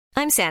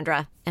I'm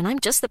Sandra, and I'm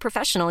just the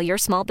professional your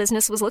small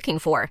business was looking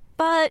for.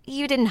 But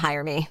you didn't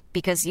hire me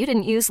because you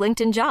didn't use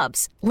LinkedIn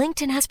Jobs.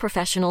 LinkedIn has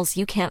professionals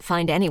you can't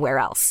find anywhere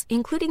else,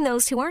 including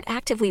those who aren't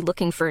actively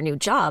looking for a new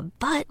job,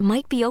 but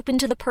might be open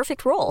to the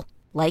perfect role,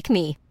 like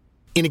me.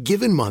 In a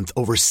given month,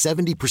 over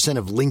 70%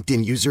 of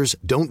LinkedIn users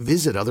don't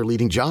visit other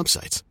leading job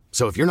sites.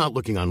 So if you're not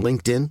looking on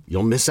LinkedIn,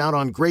 you'll miss out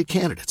on great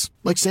candidates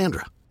like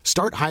Sandra.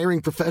 Start hiring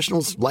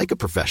professionals like a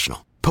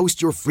professional.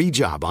 Post your free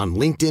job on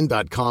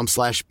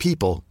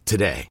linkedin.com/people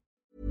today.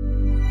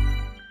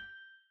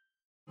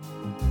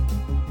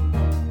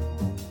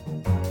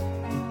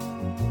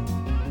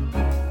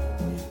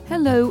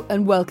 Hello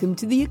and welcome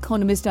to The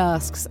Economist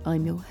Asks.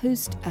 I'm your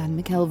host, Anne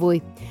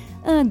McElvoy.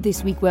 And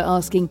this week we're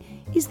asking,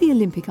 is the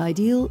Olympic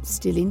ideal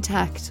still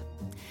intact?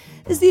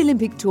 As the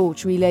Olympic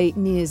torch relay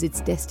nears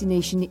its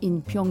destination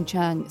in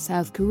Pyeongchang,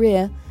 South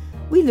Korea,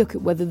 we look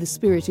at whether the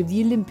spirit of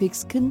the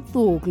Olympics can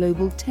thaw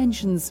global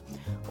tensions,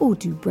 or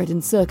do bread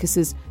and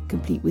circuses,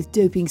 complete with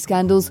doping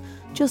scandals,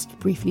 just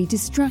briefly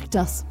distract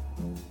us?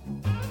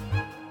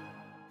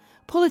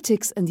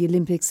 Politics and the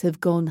Olympics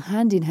have gone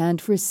hand in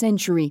hand for a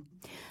century.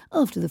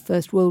 After the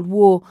First World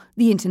War,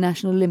 the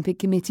International Olympic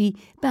Committee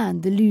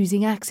banned the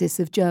losing axis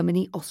of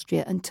Germany,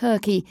 Austria and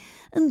Turkey,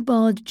 and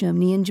barred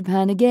Germany and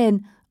Japan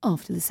again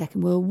after the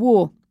Second World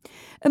War.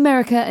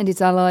 America and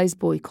its allies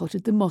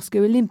boycotted the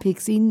Moscow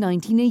Olympics in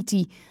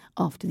 1980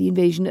 after the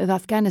invasion of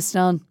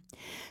Afghanistan.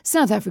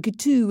 South Africa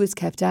too was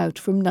kept out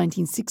from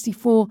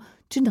 1964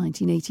 to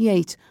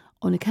 1988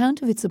 on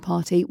account of its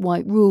apartheid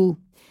white rule.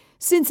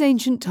 Since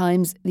ancient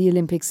times, the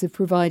Olympics have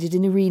provided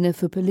an arena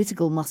for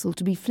political muscle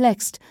to be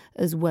flexed,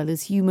 as well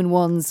as human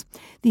ones.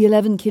 The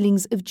 11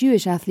 killings of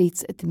Jewish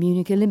athletes at the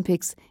Munich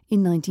Olympics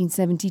in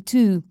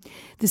 1972,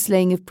 the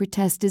slaying of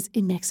protesters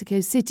in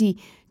Mexico City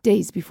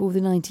days before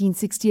the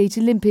 1968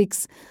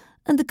 Olympics,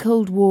 and the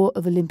Cold War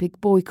of Olympic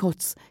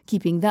boycotts,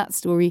 keeping that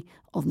story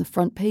on the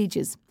front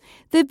pages.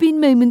 There have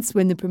been moments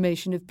when the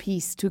promotion of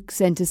peace took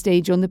centre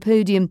stage on the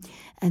podium,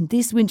 and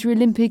this Winter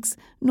Olympics,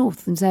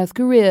 North and South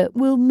Korea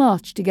will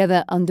march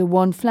together under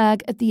one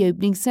flag at the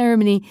opening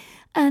ceremony,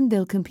 and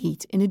they'll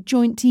compete in a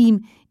joint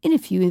team in a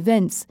few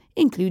events,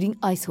 including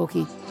ice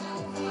hockey.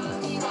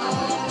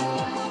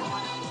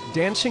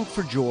 Dancing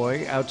for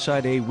joy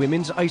outside a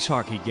women's ice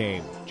hockey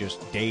game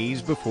just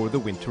days before the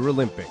Winter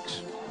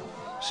Olympics.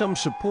 Some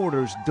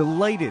supporters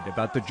delighted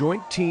about the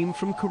joint team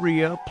from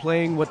Korea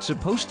playing what's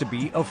supposed to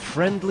be a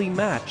friendly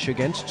match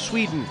against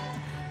Sweden.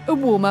 A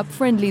warm-up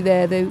friendly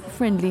there, though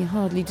friendly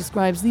hardly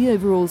describes the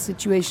overall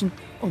situation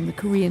on the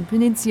Korean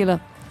peninsula.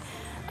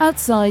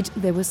 Outside,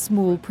 there were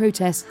small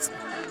protests.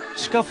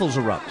 Scuffles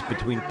erupt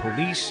between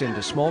police and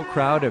a small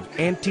crowd of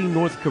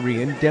anti-North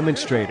Korean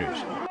demonstrators.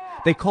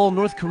 They call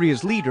North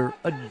Korea's leader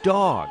a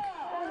dog.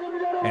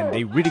 And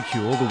they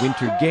ridicule the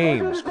Winter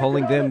Games,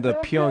 calling them the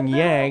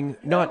Pyongyang,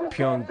 not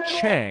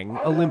Pyeongchang,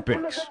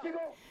 Olympics.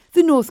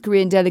 The North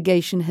Korean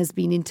delegation has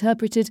been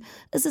interpreted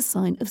as a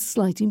sign of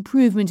slight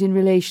improvement in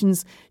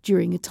relations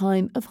during a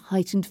time of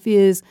heightened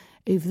fears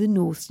over the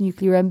North's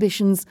nuclear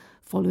ambitions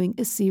following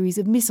a series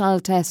of missile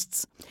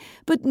tests.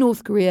 But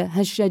North Korea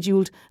has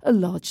scheduled a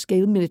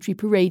large-scale military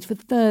parade for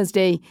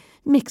Thursday.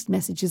 Mixed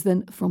messages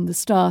then from the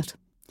start.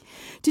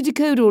 To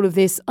decode all of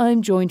this,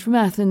 I'm joined from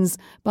Athens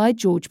by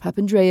George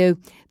Papandreou,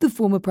 the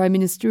former Prime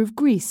Minister of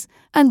Greece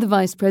and the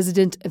Vice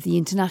President of the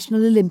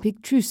International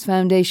Olympic Truce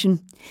Foundation.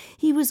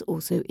 He was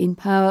also in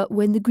power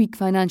when the Greek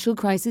financial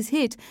crisis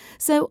hit,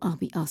 so I'll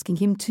be asking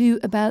him too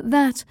about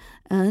that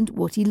and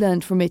what he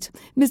learned from it.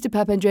 Mr.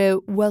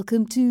 Papandreou,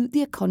 welcome to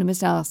The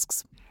Economist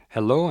Asks.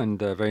 Hello, and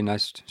very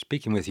nice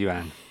speaking with you,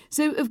 Anne.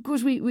 So, of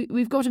course,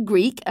 we've got a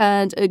Greek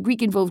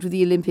involved with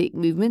the Olympic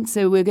movement,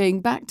 so we're going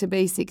back to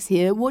basics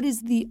here. What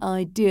is the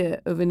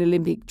idea of an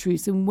Olympic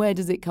truce and where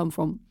does it come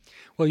from?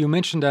 Well, you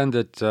mentioned, Anne,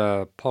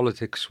 that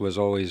politics was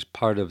always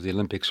part of the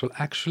Olympics. Well,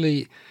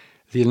 actually,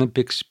 the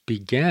Olympics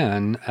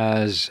began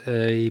as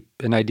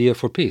an idea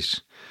for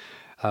peace.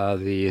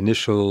 The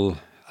initial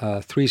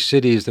 3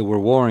 cities that were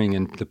warring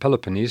in the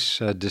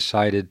Peloponnese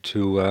decided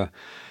to,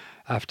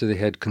 after they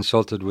had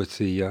consulted with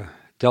the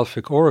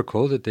Delphic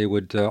Oracle, that they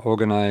would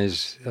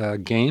organize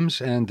games,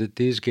 and that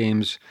these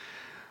games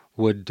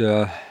would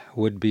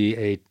be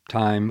a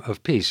time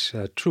of peace,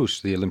 a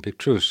truce, the Olympic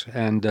truce.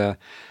 And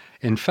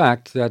in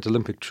fact, that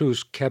Olympic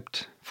truce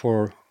kept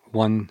for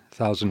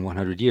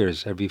 1,100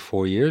 years, every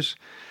 4 years,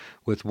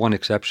 with one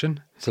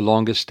exception. It's the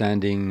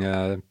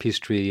longest-standing peace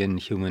treaty in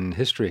human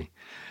history.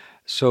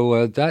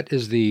 So that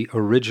is the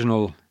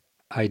original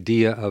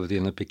idea of the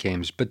Olympic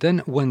Games. But then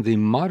when the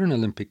modern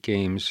Olympic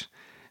Games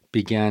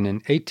began in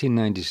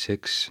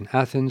 1896 in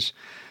Athens,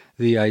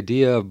 the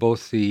idea of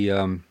both the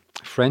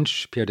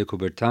French, Pierre de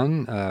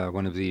Coubertin,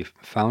 one of the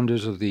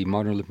founders of the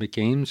modern Olympic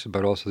Games,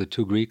 but also the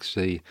 2 Greeks,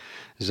 the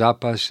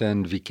Zappas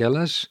and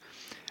Vikelas,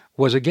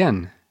 was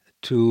again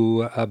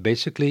to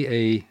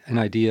basically an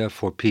idea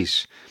for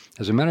peace.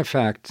 As a matter of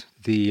fact,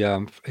 the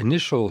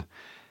initial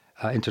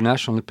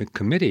International Olympic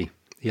Committee,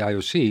 the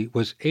IOC,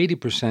 was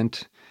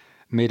 80%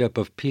 made up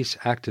of peace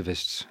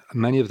activists.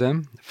 Many of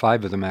them,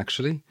 5 of them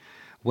actually,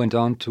 went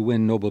on to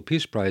win Nobel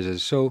Peace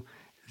Prizes. So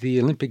the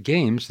Olympic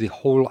Games, the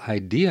whole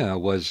idea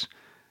was,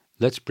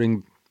 let's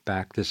bring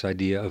back this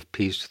idea of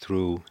peace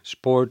through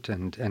sport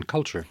and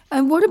culture.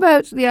 And what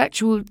about the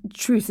actual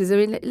truces? I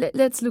mean,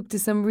 let's look to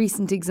some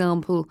recent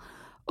example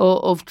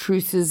of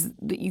truces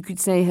that you could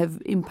say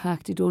have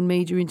impacted on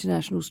major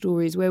international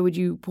stories. Where would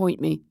you point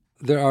me?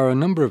 There are a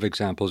number of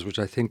examples which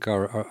I think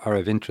are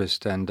of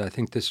interest, and I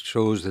think this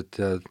shows that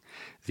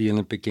the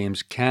Olympic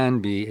Games can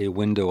be a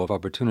window of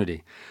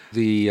opportunity.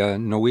 The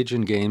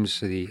Norwegian Games,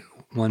 the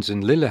ones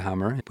in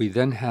Lillehammer, we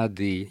then had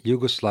the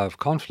Yugoslav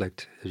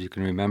conflict, as you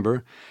can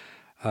remember,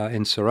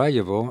 in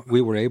Sarajevo.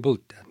 We were able,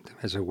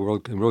 as a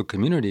world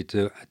community,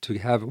 to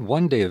have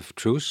one day of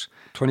truce,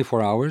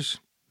 24 hours.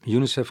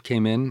 UNICEF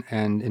came in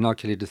and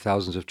inoculated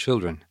thousands of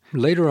children.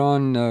 Later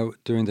on,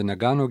 during the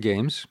Nagano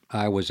Games,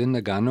 I was in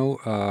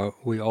Nagano.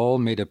 We all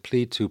made a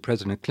plea to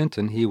President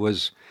Clinton. He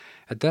was,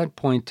 at that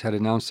point, had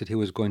announced that he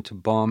was going to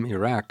bomb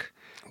Iraq.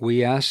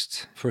 We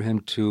asked for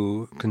him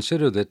to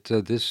consider that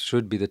this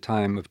should be the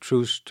time of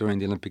truce during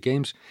the Olympic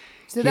Games.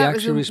 So that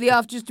was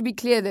just to be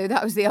clear, though,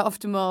 that was the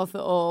aftermath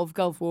of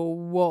Gulf War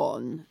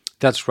One.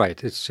 That's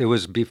right. It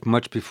was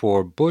much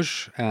before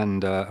Bush,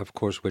 and of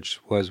course, which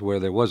was where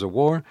there was a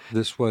war.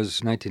 This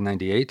was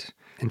 1998.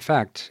 In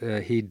fact,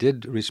 he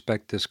did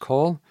respect this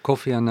call.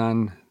 Kofi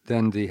Annan,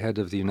 then the head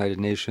of the United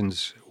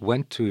Nations,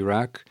 went to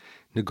Iraq,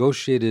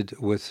 negotiated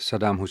with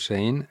Saddam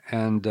Hussein,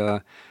 and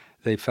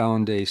they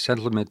found a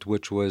settlement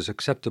which was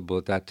acceptable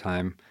at that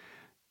time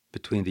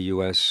between the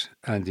U.S.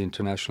 and the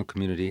international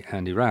community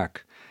and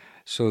Iraq.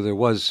 So there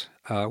was,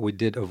 we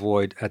did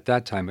avoid, at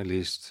that time at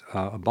least,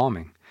 a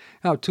bombing.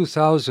 Now,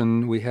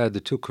 2000, we had the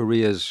two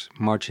Koreas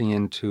marching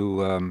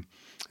into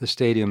the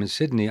stadium in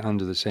Sydney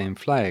under the same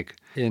flag.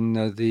 In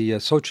the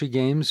Sochi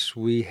Games,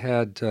 we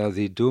had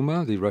the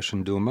Duma, the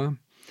Russian Duma,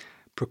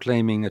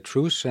 proclaiming a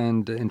truce,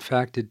 and in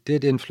fact, it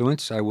did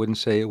influence, I wouldn't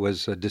say it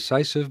was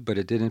decisive, but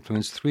it did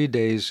influence 3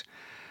 days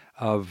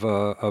of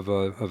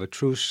a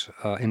truce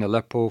in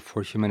Aleppo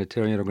for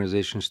humanitarian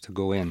organizations to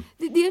go in.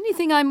 The only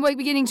thing I'm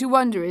beginning to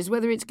wonder is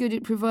whether it's good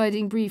at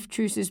providing brief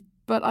truces,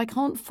 but I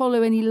can't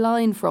follow any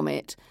line from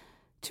it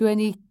to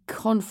any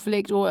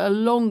conflict or a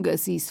longer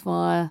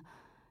ceasefire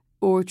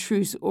or a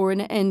truce or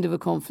an end of a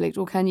conflict,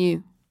 or can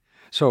you?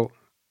 So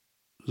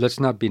let's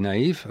not be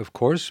naive, of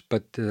course,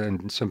 but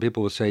some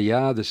people will say,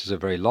 yeah, this is a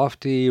very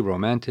lofty,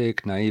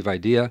 romantic, naive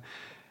idea.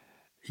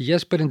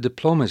 Yes, but in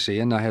diplomacy,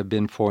 and I have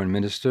been foreign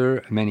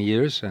minister many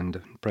years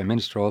and prime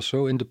minister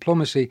also, in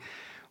diplomacy,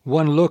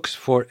 one looks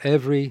for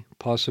every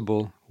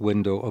possible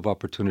window of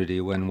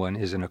opportunity when one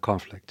is in a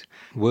conflict.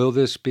 Will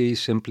this be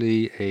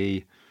simply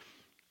a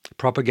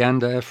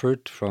propaganda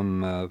effort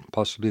from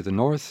possibly the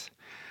North?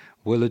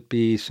 Will it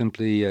be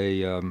simply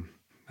a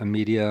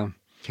media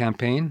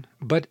campaign?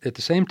 But at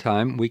the same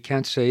time, we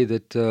can't say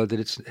that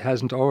it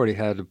hasn't already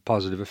had a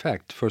positive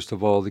effect. First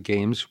of all, the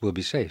games will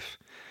be safe.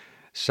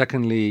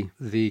 Secondly,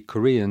 the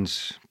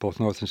Koreans, both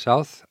North and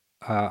South,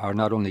 are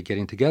not only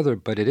getting together,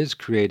 but it is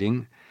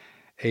creating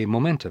a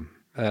momentum.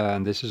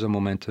 And this is a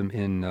momentum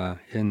in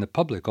the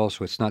public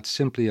also. It's not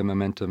simply a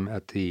momentum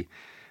at the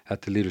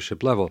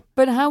leadership level.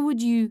 But how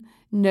would you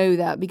know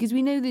that? Because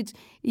we know that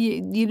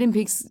the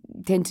Olympics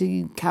tend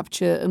to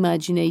capture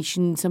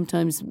imagination,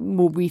 sometimes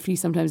more briefly,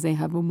 sometimes they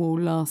have a more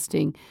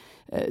lasting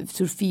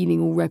sort of feeling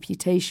or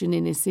reputation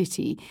in a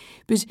city.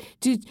 But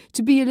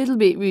to be a little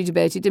bit rude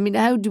about it, I mean,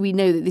 how do we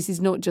know that this is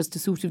not just a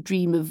sort of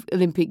dream of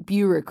Olympic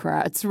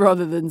bureaucrats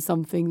rather than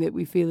something that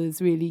we feel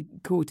has really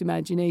caught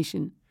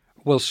imagination?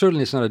 Well,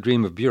 certainly it's not a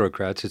dream of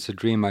bureaucrats. It's a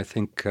dream, I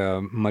think,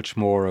 much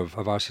more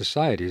of our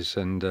societies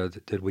and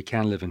that we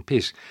can live in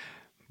peace.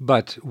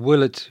 But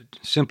will it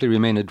simply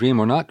remain a dream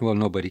or not? Well,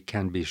 nobody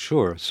can be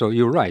sure. So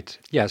you're right.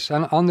 Yes,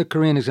 and on the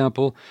Korean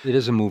example, it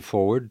is a move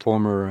forward.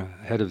 Former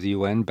head of the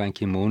UN, Ban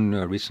Ki-moon,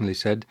 recently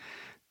said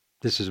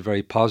this is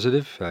very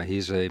positive.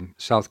 He's a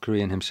South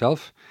Korean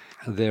himself.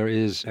 There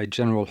is a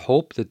general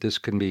hope that this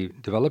can be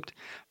developed.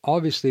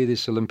 Obviously,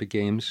 these Olympic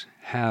Games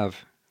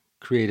have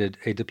created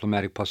a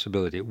diplomatic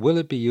possibility. Will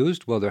it be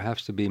used? Well, there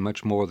has to be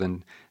much more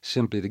than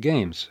simply the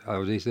games.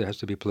 There has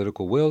to be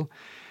political will.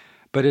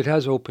 But it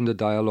has opened a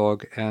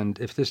dialogue, and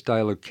if this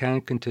dialogue can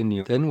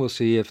continue, then we'll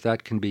see if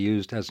that can be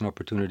used as an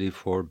opportunity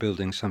for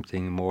building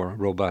something more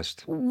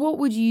robust. What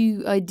would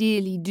you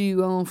ideally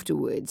do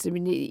afterwards? I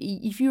mean,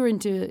 if you're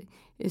into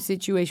a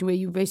situation where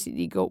you've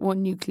basically got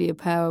one nuclear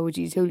power which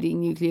is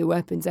holding nuclear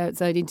weapons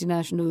outside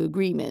international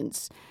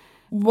agreements,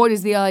 what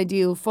is the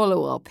ideal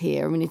follow-up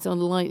here? I mean, it's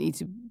unlikely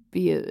to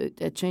be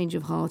a change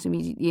of heart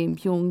immediately in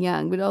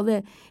Pyongyang, but are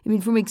there, I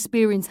mean, from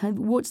experience,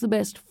 what's the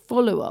best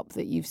follow-up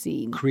that you've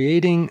seen?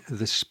 Creating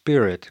the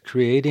spirit,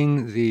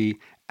 creating the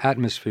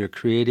atmosphere,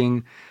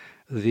 creating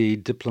the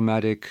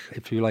diplomatic,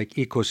 if you like,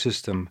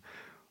 ecosystem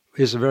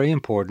is very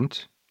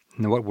important.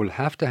 And what will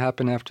have to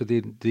happen after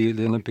the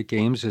Olympic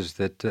Games is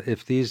that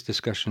if these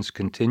discussions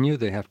continue,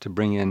 they have to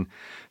bring in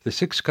the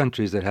 6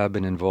 countries that have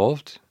been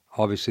involved,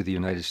 obviously the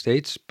United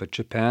States, but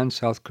Japan,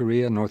 South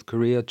Korea, North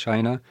Korea,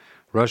 China,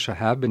 Russia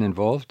have been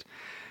involved.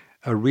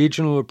 A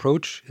regional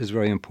approach is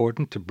very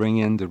important to bring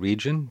in the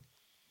region.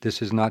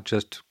 This is not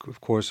just, of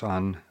course,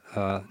 on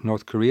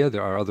North Korea.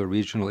 There are other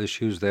regional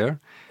issues there.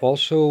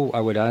 Also,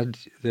 I would add,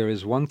 there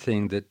is one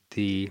thing that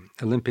the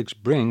Olympics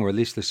bring, or at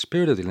least the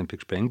spirit of the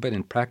Olympics bring, but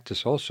in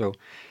practice also,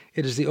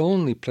 it is the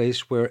only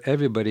place where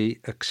everybody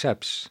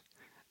accepts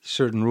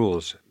certain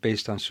rules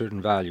based on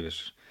certain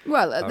values.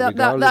 Well,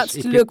 that's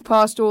to look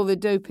past all the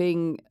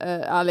doping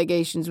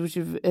allegations, which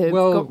have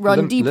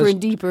run deeper and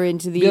deeper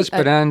into the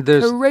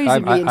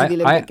corrosively into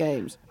the Olympic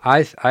Games.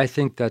 I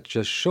think that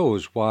just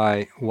shows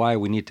why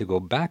we need to go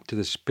back to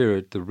the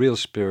spirit, the real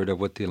spirit of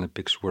what the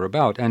Olympics were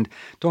about. And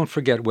don't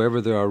forget,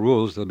 wherever there are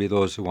rules, there'll be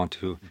those who want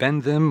to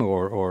bend them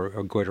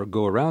or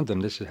go around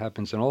them. This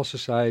happens in all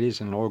societies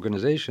and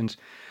organizations,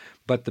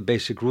 but the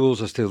basic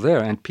rules are still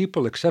there, and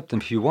people accept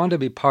them. If you want to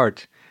be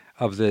part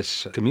of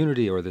this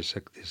community or this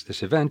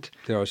event,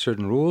 there are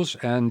certain rules,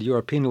 and you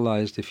are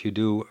penalized if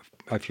you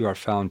are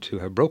found to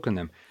have broken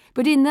them.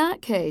 But in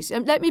that case,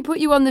 let me put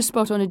you on the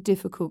spot on a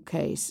difficult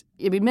case.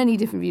 There'll be many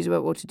different views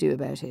about what to do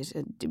about it.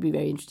 It'd be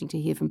very interesting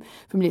to hear from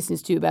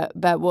listeners too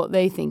about what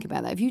they think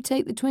about that. If you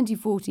take the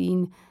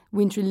 2014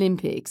 Winter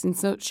Olympics in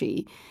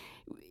Sochi,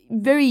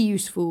 very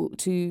useful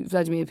to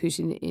Vladimir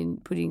Putin in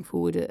putting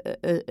forward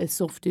a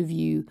softer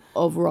view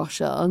of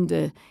Russia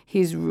under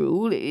his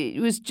rule. It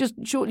was just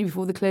shortly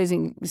before the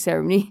closing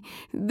ceremony,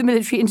 the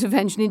military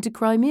intervention into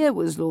Crimea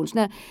was launched.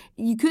 Now,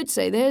 you could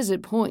say there's a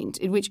point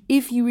in which,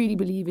 if you really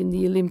believe in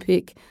the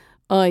Olympic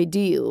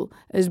ideal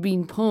as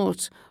being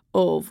part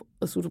of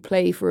a sort of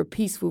play for a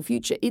peaceful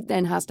future, it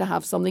then has to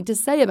have something to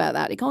say about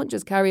that. It can't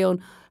just carry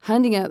on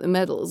handing out the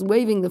medals,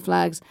 waving the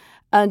flags,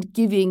 and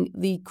giving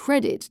the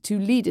credit to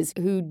leaders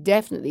who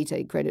definitely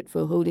take credit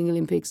for holding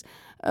Olympics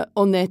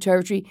on their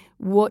territory,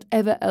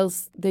 whatever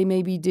else they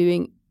may be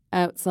doing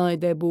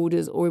outside their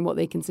borders or in what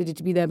they consider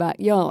to be their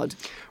backyard.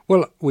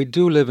 Well, we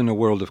do live in a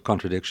world of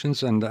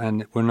contradictions,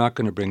 and we're not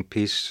going to bring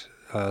peace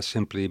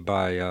simply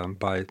by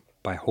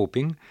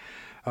hoping.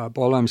 On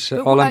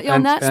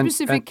that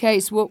specific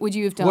case, what would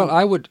you have done?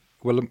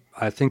 Well,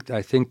 I think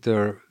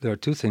there are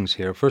two things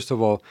here. First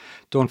of all,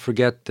 don't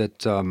forget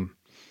that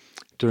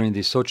during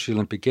the Sochi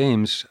Olympic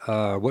Games,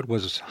 what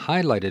was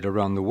highlighted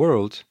around the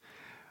world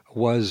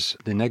was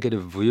the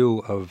negative view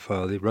of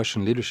the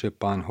Russian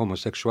leadership on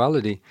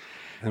homosexuality.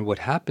 And what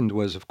happened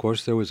was, of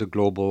course, there was a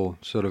global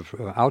sort of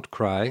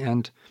outcry,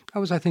 and that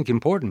was, I think,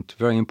 important,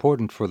 very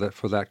important for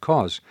that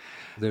cause.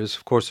 There's,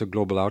 of course, a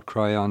global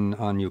outcry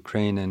on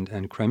Ukraine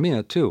and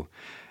Crimea, too.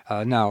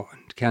 Now,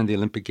 can the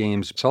Olympic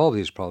Games solve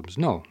these problems?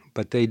 No,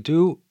 but they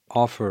do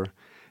offer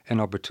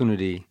an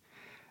opportunity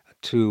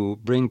to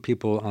bring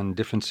people on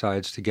different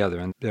sides together.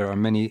 And there are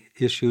many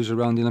issues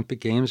around the Olympic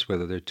Games,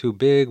 whether they're too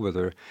big,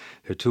 whether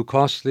they're too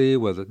costly,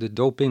 whether the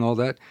doping, all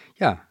that.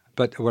 Yeah,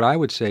 but what I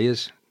would say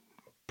is,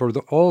 for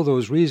all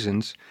those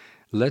reasons,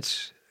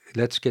 let's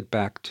get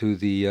back to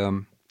the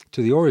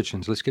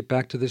origins. Let's get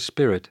back to the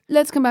spirit.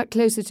 Let's come back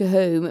closer to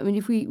home. I mean,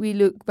 if we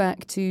look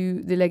back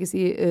to the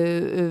legacy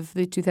of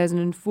the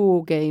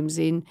 2004 Games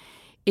in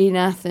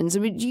Athens, I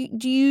mean,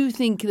 do you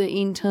think that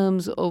in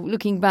terms of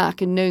looking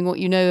back and knowing what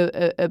you know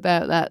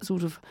about that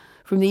sort of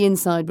from the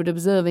inside, but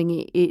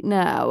observing it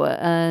now,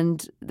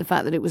 and the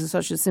fact that it was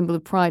such a symbol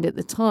of pride at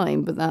the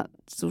time, but that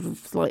sort of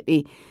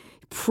slightly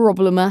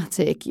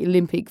problematic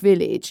Olympic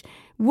village,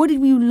 what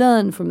did we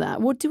learn from that?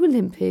 What did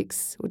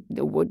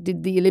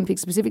the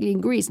Olympics specifically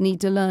in Greece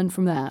need to learn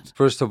from that?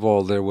 First of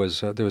all, there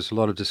was a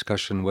lot of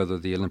discussion whether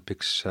the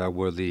Olympics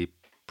were the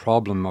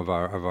problem of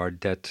our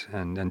debt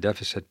and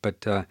deficit,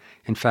 but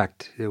in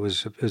fact, it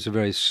was a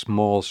very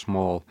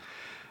small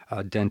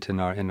dent in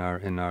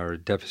our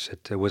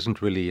deficit. It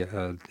wasn't really.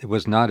 It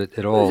was not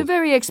at all. It was a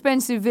very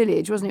expensive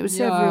village, wasn't it? It was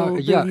several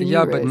billion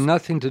euros. But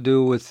nothing to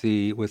do with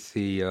the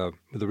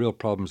real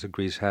problems that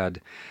Greece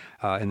had.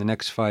 In the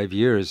next 5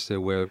 years,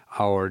 where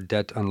our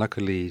debt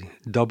unluckily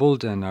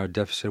doubled and our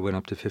deficit went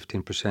up to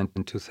 15%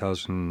 in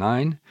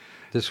 2009.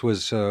 This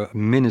was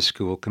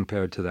minuscule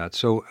compared to that.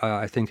 So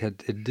I think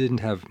it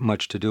didn't have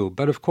much to do.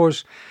 But of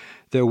course,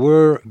 there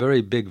were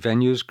very big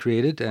venues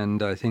created,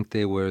 and I think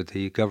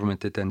the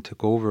government that then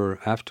took over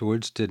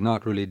afterwards did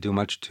not really do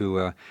much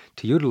to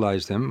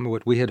utilize them.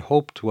 What we had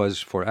hoped was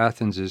for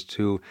Athens is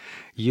to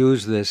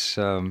use this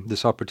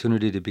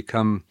opportunity to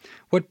become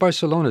what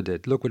Barcelona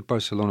did. Look what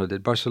Barcelona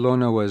did.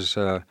 Barcelona was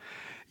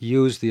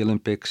used the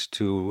Olympics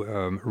to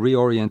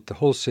reorient the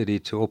whole city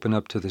to open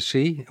up to the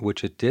sea,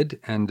 which it did.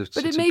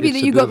 But it may be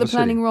that you got the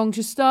planning wrong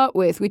to start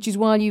with, which is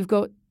why you've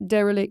got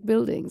derelict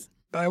buildings.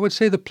 I would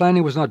say the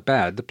planning was not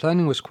bad. The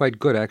planning was quite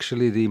good,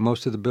 actually.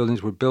 Most of the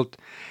buildings were built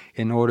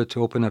in order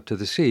to open up to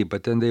the sea,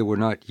 but then they were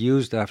not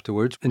used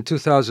afterwards. In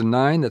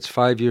 2009, that's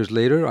 5 years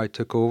later, I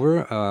took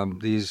over.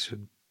 These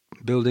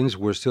buildings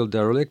were still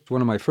derelict.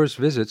 One of my first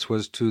visits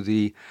was to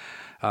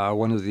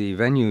one of the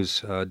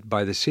venues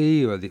by the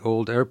sea, or the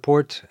old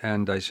airport,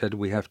 and I said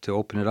we have to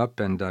open it up,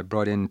 and I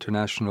brought in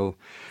international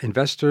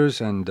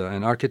investors and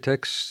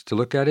architects to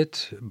look at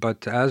it.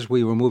 But as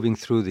we were moving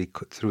through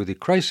the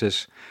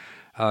crisis,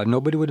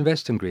 nobody would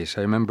invest in Greece.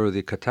 I remember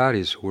the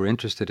Qataris who were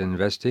interested in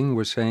investing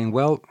were saying,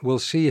 well, we'll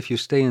see if you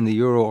stay in the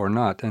euro or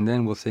not, and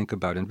then we'll think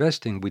about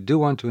investing. We do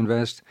want to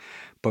invest,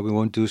 but we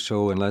won't do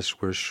so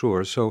unless we're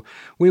sure. So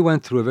we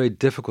went through a very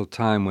difficult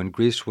time when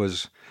Greece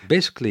was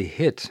basically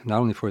hit, not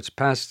only for its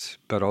past,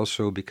 but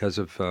also because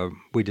of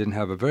we didn't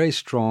have a very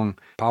strong,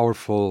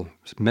 powerful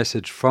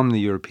message from the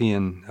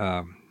European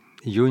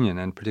Union,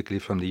 and particularly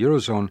from the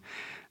Eurozone,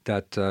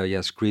 that,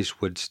 yes,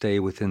 Greece would stay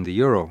within the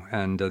euro.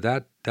 And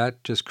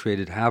that just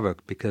created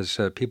havoc because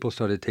people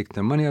started taking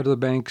their money out of the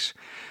banks,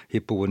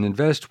 people wouldn't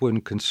invest,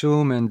 wouldn't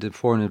consume, and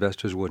foreign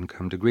investors wouldn't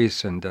come to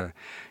Greece. And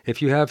if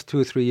you have 2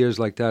 or 3 years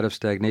like that of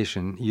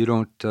stagnation,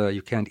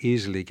 you can't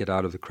easily get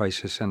out of the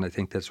crisis. And I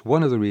think that's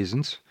one of the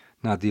reasons,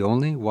 not the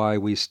only, why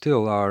we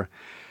still are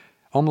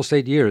almost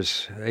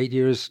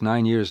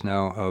 9 years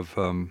now of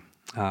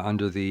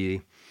under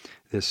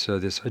this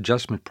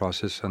adjustment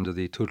process under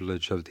the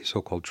tutelage of the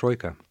so-called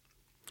Troika.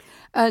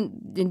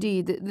 And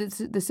indeed,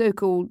 the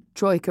so-called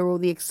Troika, or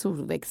the sort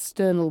of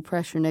external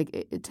pressure and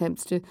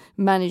attempts to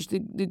manage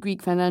the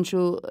Greek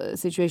financial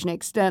situation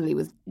externally,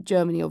 with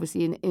Germany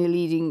obviously in a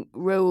leading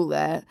role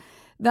there,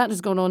 that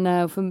has gone on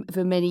now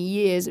for many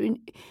years. I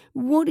mean,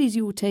 what is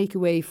your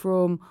takeaway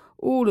from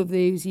all of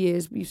those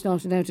years? You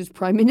started out as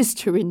Prime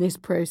Minister in this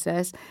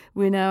process.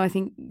 We're now, I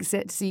think,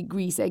 set to see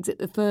Greece exit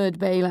the third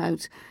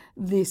bailout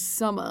this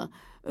summer.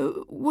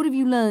 What have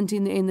you learned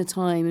in the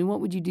time, and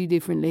what would you do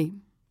differently?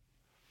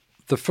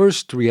 The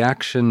first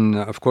reaction,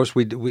 of course,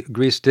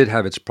 Greece did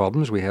have its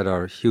problems. We had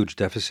our huge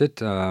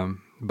deficit.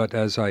 But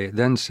as I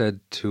then said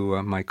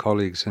to my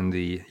colleagues in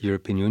the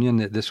European Union,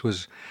 that this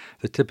was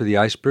the tip of the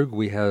iceberg.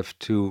 We have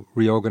to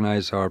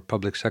reorganize our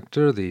public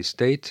sector, the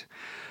state,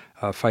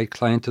 fight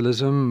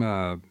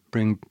clientelism,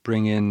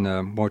 bring in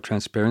more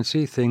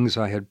transparency, things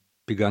I had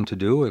begun to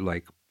do,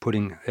 like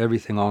putting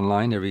everything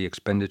online, every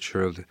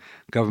expenditure of the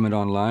government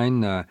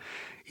online,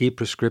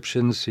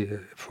 e-prescriptions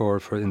for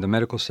in the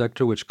medical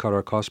sector, which cut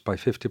our costs by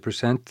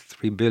 50%,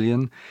 3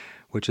 billion,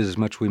 which is as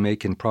much we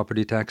make in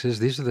property taxes.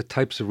 These are the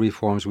types of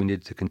reforms we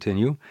need to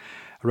continue,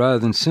 rather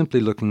than simply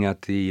looking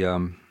at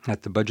the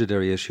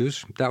budgetary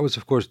issues. That was,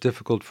 of course,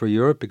 difficult for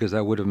Europe because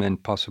that would have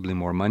meant possibly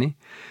more money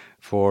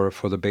for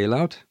the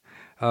bailout.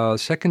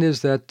 Second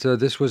is that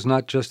this was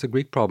not just a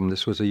Greek problem.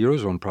 This was a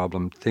Eurozone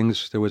problem.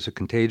 There was a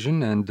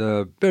contagion, and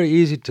very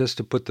easy just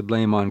to put the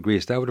blame on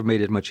Greece. That would have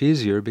made it much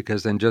easier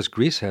because then just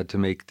Greece had to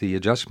make the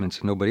adjustments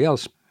and nobody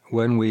else.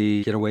 When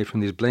we get away from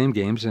these blame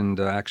games and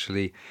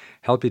actually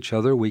help each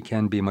other, we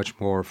can be much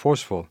more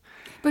forceful.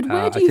 But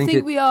where do you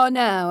think we are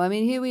now? I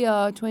mean, here we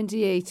are,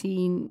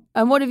 2018,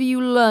 and what have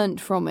you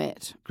learnt from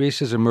it?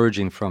 Greece is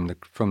emerging from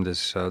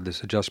this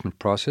adjustment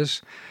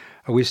process.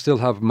 We still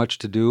have much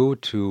to do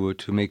to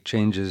make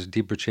changes,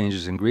 deeper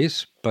changes in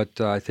Greece, but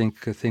I think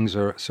things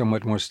are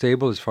somewhat more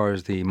stable as far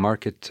as the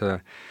markets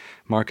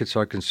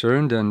are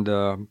concerned, and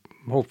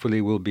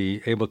hopefully we'll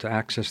be able to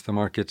access the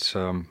markets,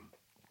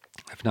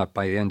 if not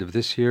by the end of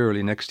this year,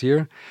 early next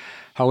year.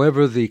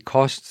 However, the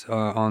cost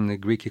on the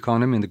Greek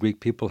economy and the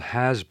Greek people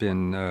has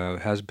been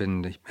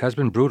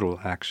brutal.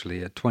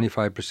 Actually, at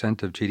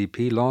 25% of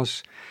GDP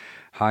loss,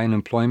 high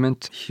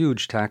unemployment,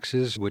 huge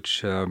taxes,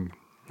 which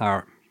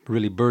are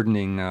really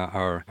burdening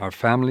our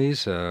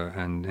families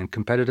and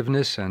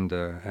competitiveness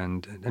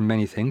and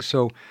many things.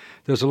 So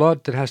there's a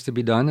lot that has to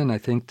be done, and I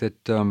think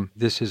that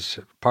this is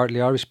partly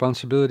our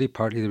responsibility,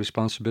 partly the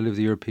responsibility of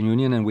the European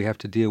Union, and we have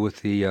to deal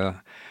with the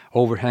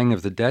overhang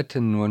of the debt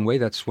in one way.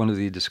 That's one of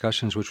the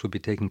discussions which will be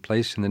taking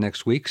place in the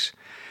next weeks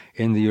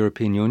in the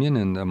European Union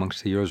and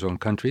amongst the Eurozone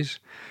countries.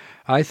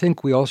 I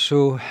think we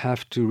also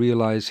have to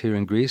realize here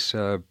in Greece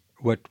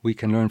what we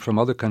can learn from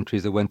other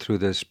countries that went through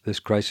this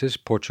crisis,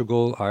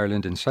 Portugal,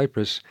 Ireland, and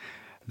Cyprus.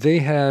 They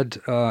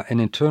had an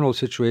internal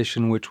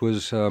situation which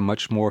was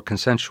much more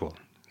consensual.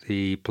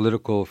 The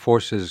political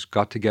forces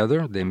got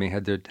together. They may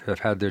have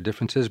had their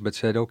differences, but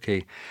said,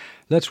 okay,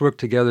 let's work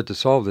together to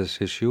solve this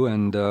issue.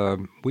 And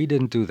we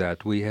didn't do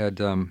that. We had,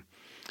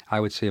 I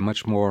would say, a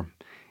much more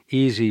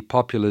easy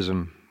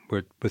populism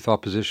with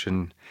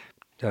opposition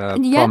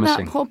and yet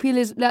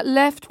promising. that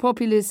left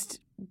populist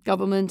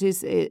government is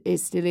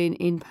still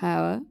in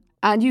power,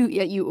 and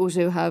you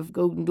also have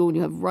Golden Dawn,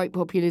 you have right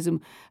populism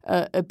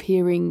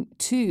appearing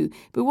too.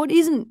 But what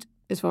isn't,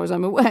 as far as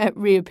I'm aware,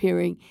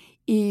 reappearing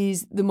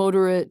is the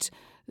moderate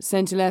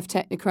centre-left,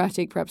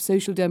 technocratic, perhaps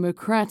social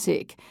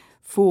democratic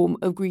form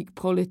of Greek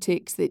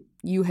politics that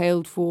you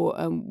hailed for,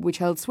 which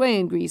held sway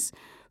in Greece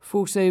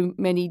for so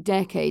many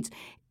decades.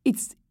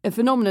 It's a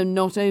phenomenon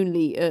not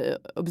only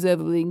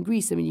observable in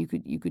Greece. I mean,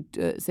 you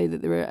could say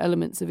that there are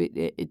elements of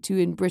it too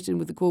in Britain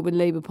with the Corbyn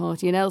Labour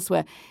Party and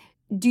elsewhere.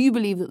 Do you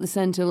believe that the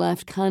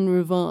centre-left can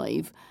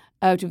revive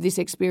out of this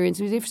experience?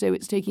 And if so,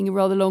 it's taking a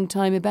rather long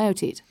time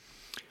about it.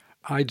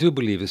 I do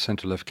believe the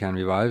centre-left can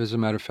revive. As a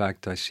matter of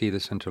fact, I see the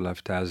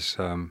centre-left as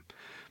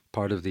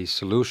part of the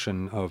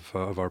solution of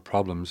our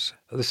problems.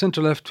 The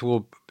centre-left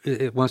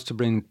wants to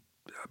bring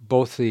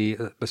both a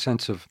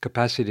sense of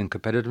capacity and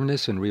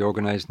competitiveness and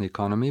reorganizing the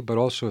economy, but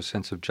also a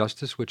sense of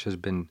justice, which has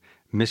been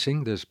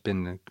missing. There's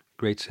been a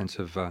great sense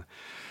of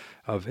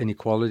of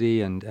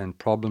inequality and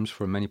problems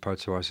for many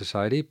parts of our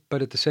society.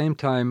 But at the same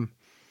time,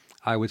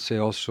 I would say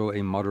also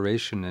a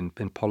moderation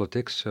in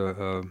politics,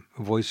 a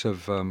voice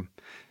of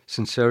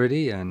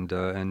sincerity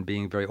and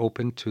being very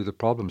open to the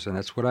problems. And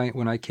that's what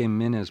when I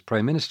came in as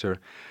Prime Minister,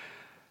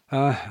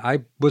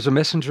 I was a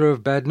messenger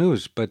of bad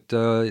news, but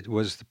it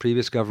was the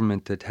previous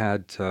government that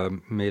had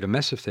made a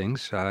mess of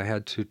things. I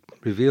had to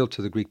reveal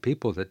to the Greek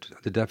people that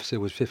the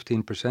deficit was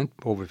 15%,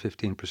 over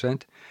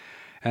 15%,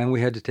 and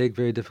we had to take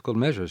very difficult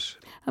measures.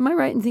 Am I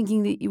right in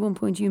thinking that at one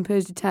point you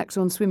imposed a tax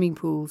on swimming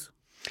pools?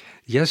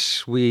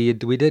 Yes, we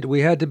did.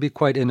 We had to be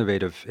quite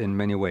innovative in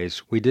many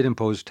ways. We did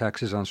impose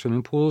taxes on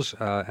swimming pools.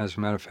 As a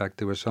matter of fact,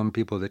 there were some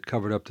people that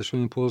covered up the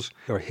swimming pools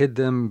or hid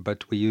them,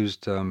 but we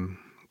used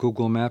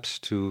Google Maps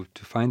to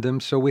find them.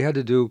 So we had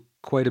to do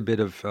quite a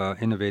bit of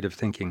innovative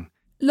thinking.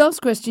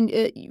 Last question.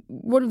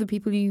 One of the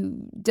people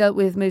you dealt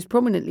with most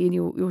prominently in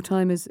your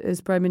time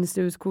as Prime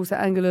Minister was, of course,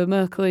 Angela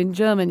Merkel in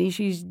Germany.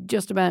 She's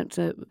just about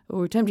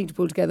or attempting to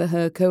pull together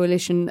her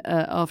coalition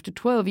after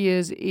 12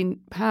 years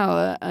in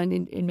power and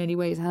in many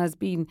ways has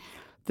been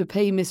the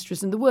pay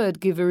mistress and the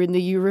word giver in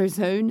the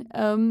Eurozone.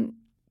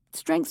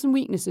 Strengths and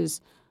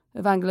weaknesses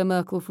of Angela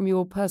Merkel from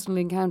your personal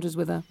encounters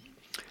with her?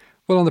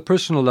 Well, on the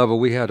personal level,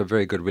 we had a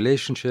very good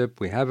relationship.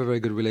 We have a very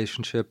good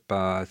relationship.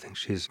 I think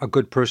she's a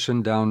good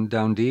person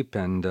down deep,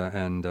 and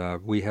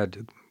we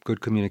had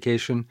good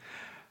communication.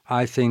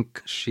 I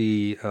think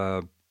she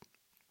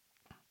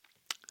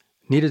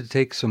needed to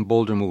take some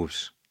bolder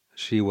moves.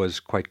 She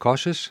was quite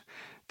cautious.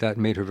 That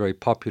made her very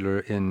popular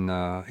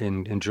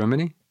in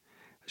Germany.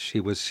 She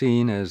was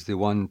seen as the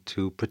one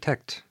to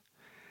protect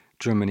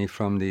Germany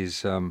from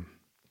these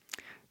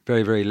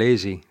very, very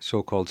lazy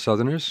so-called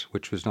Southerners,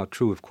 which was not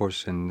true, of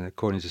course,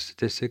 according to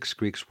statistics.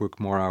 Greeks work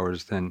more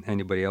hours than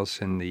anybody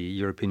else in the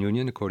European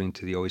Union, according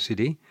to the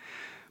OECD.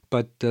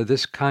 But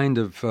this kind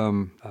of,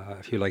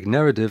 if you like,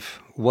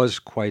 narrative was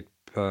quite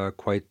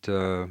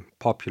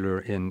popular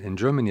in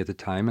Germany at the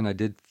time, and I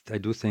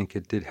do think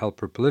it did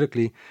help her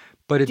politically,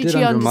 but it did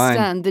undermine. Did she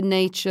understand the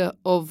nature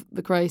of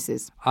the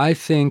crisis? I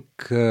think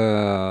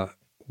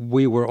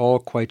we were all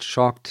quite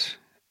shocked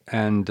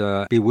and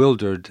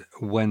bewildered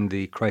when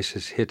the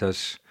crisis hit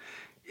us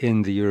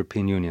in the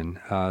European Union.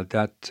 I'm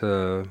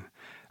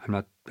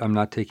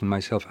not taking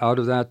myself out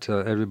of that.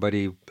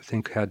 Everybody, I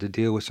think, had to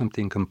deal with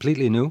something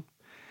completely new,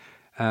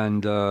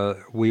 and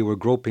we were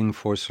groping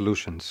for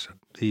solutions.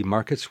 The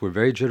markets were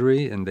very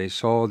jittery, and they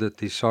saw that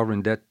the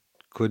sovereign debt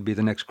could be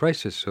the next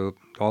crisis. So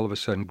all of a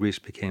sudden, Greece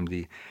became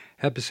the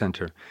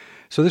epicenter.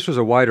 So this was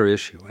a wider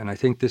issue, and I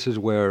think this is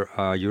where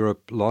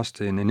Europe lost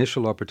an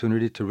initial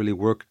opportunity to really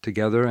work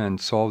together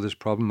and solve this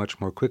problem much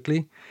more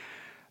quickly.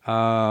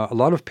 A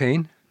lot of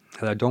pain.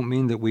 I don't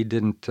mean that we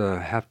didn't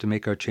have to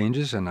make our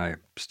changes, and I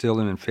still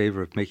am in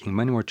favor of making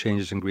many more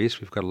changes in Greece.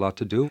 We've got a lot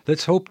to do.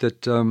 Let's hope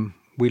that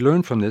we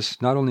learn from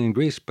this, not only in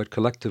Greece, but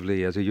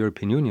collectively as a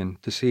European Union,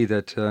 to see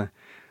that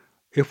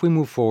if we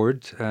move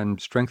forward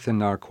and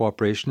strengthen our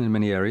cooperation in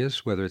many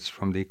areas, whether it's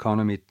from the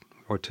economy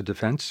or to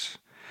defense,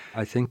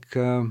 I think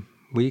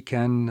we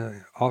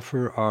can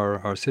offer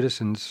our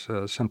citizens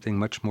something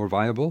much more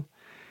viable,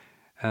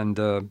 and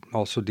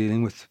also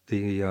dealing with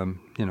the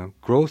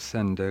growth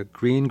and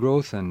green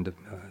growth and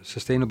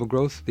sustainable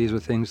growth. These are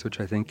things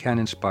which I think can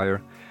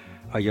inspire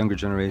a younger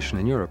generation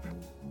in Europe.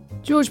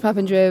 George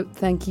Papandreou,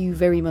 thank you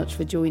very much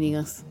for joining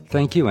us.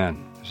 Thank you, Anne.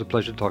 It was a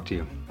pleasure to talk to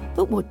you.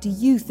 But what do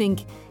you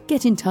think?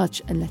 Get in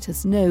touch and let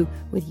us know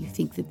whether you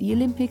think that the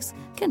Olympics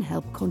can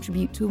help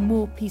contribute to a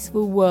more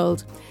peaceful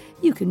world.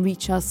 You can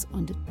reach us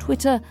on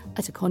Twitter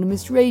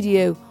 @Economist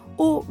Radio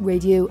or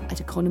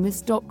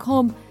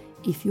radio@economist.com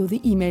if you're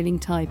the emailing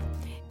type.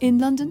 In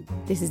London,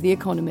 this is The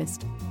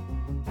Economist.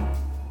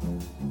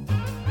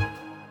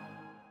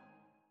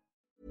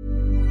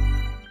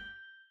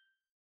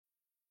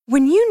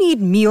 When you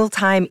need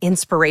mealtime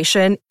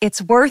inspiration, it's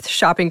worth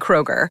shopping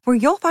Kroger, where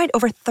you'll find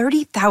over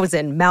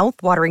 30,000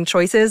 mouth-watering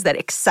choices that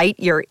excite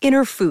your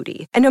inner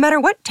foodie. And no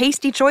matter what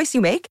tasty choice you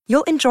make,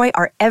 you'll enjoy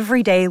our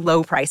everyday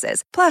low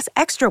prices, plus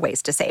extra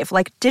ways to save,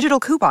 like digital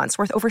coupons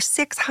worth over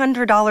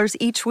 $600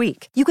 each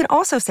week. You can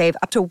also save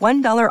up to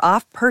 $1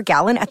 off per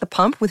gallon at the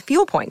pump with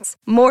fuel points.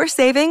 More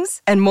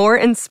savings and more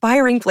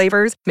inspiring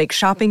flavors make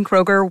shopping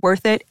Kroger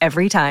worth it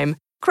every time.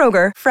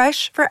 Kroger,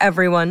 fresh for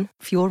everyone.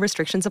 Fuel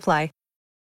restrictions apply.